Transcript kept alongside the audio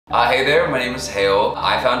Hey there, my name is Hale.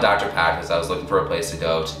 I found Dr. Pak because I was looking for a place to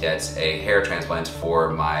go to get a hair transplant for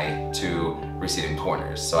my two receding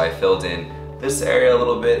corners. So I filled in this area a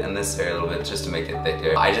little bit and this area a little bit just to make it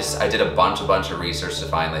thicker. I did a bunch of research to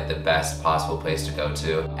find like the best possible place to go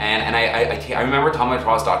to. And I remember coming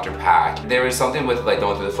across Dr. Pak. There was something with like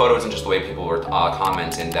going through the photos and just the way people were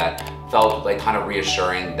commenting that felt like kind of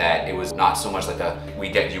reassuring, that it was not so much like a, we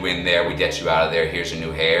get you in there, we get you out of there, here's your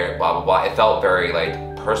new hair, blah, blah, blah. It felt very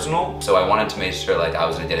like personal. So I wanted to make sure like I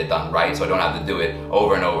was gonna get it done right, so I don't have to do it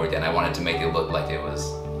over and over again. I wanted to make it look like it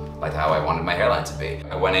was like how I wanted my hairline to be.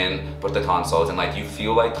 I went in, put the consult, and like you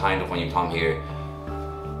feel like kind of when you come here,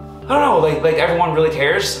 I don't know, like everyone really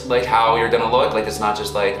cares like how you're gonna look. Like it's not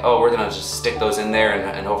just like, oh, we're gonna just stick those in there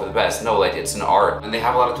and hope for the best. No, like it's an art. And they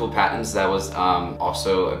have a lot of cool patents. That was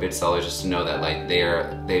also a big seller, just to know that like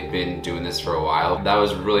they've been doing this for a while. That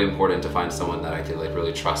was really important to find someone that I could like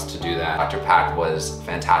really trust to do that. Dr. Pak was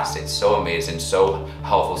fantastic, so amazing, so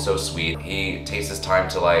helpful, so sweet. He takes his time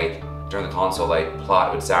to like, during the consult, like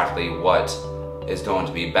plot exactly what is going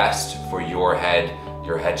to be best for your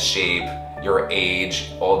head shape, your age,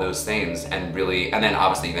 all those things, and really, and then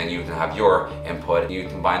obviously then you can have your input. You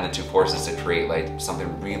combine the two forces to create like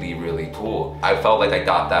something really, really cool. I felt like I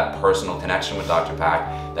got that personal connection with Dr.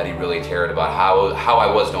 Pak, that he really cared about how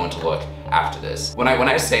I was going to look after this. When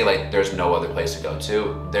I say like there's no other place to go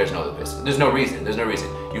to, there's no other place. There's no reason.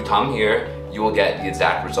 You come here, you will get the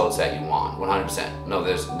exact results that you want, 100%. No,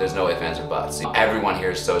 there's no ifs, ands, or buts. Everyone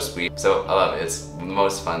here is so sweet. So I love it. It's the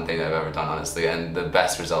most fun thing I've ever done, honestly, and the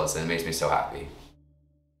best results, and it makes me so happy.